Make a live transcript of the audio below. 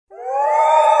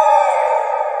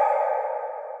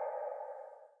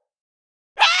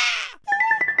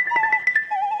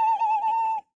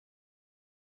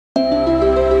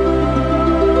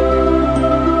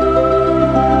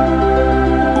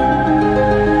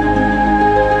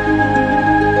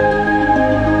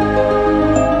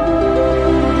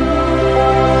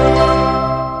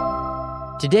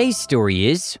Today's story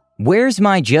is, Where's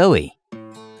My Joey?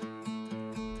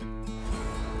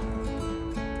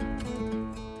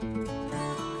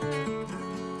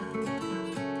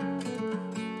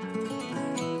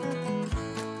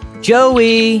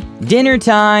 Joey, dinner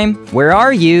time. Where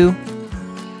are you?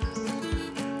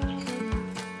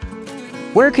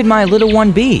 Where could my little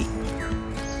one be?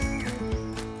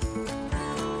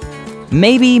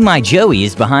 Maybe my Joey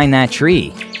is behind that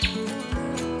tree.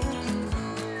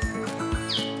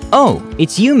 Oh,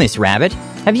 it's you, Miss Rabbit.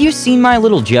 Have you seen my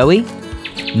little Joey?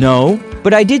 No,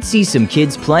 but I did see some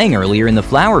kids playing earlier in the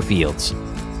flower fields.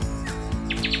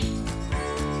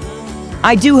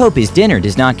 I do hope his dinner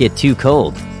does not get too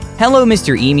cold. Hello,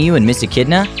 Mr. Emu and Miss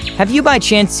Echidna. Have you by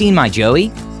chance seen my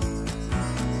Joey?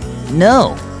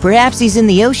 No, perhaps he's in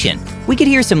the ocean. We could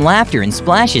hear some laughter and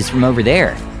splashes from over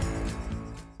there.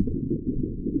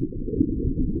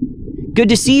 Good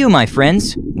to see you, my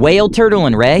friends. Whale, Turtle,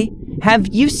 and Ray.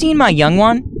 Have you seen my young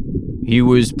one? He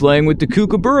was playing with the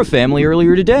Kookaburra family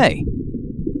earlier today.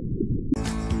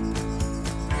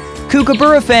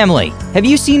 Kookaburra family, have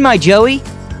you seen my Joey?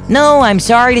 No, I'm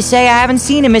sorry to say I haven't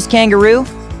seen him, Miss Kangaroo.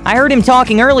 I heard him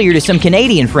talking earlier to some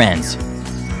Canadian friends.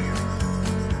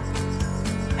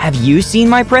 Have you seen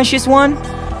my precious one?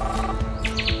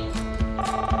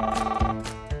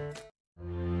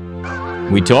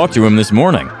 We talked to him this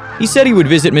morning. He said he would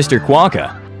visit Mr.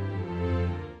 Quokka.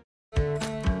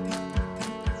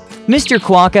 Mr.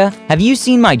 Quokka, have you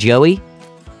seen my Joey?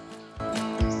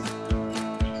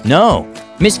 No.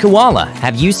 Miss Koala,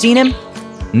 have you seen him?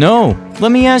 No.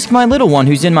 Let me ask my little one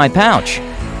who's in my pouch.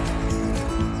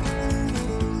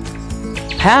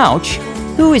 Pouch?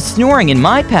 Who is snoring in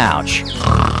my pouch?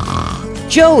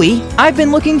 Joey, I've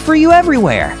been looking for you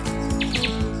everywhere.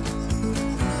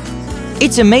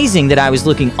 It's amazing that I was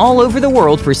looking all over the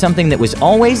world for something that was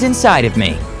always inside of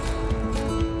me.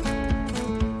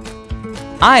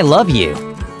 I love you.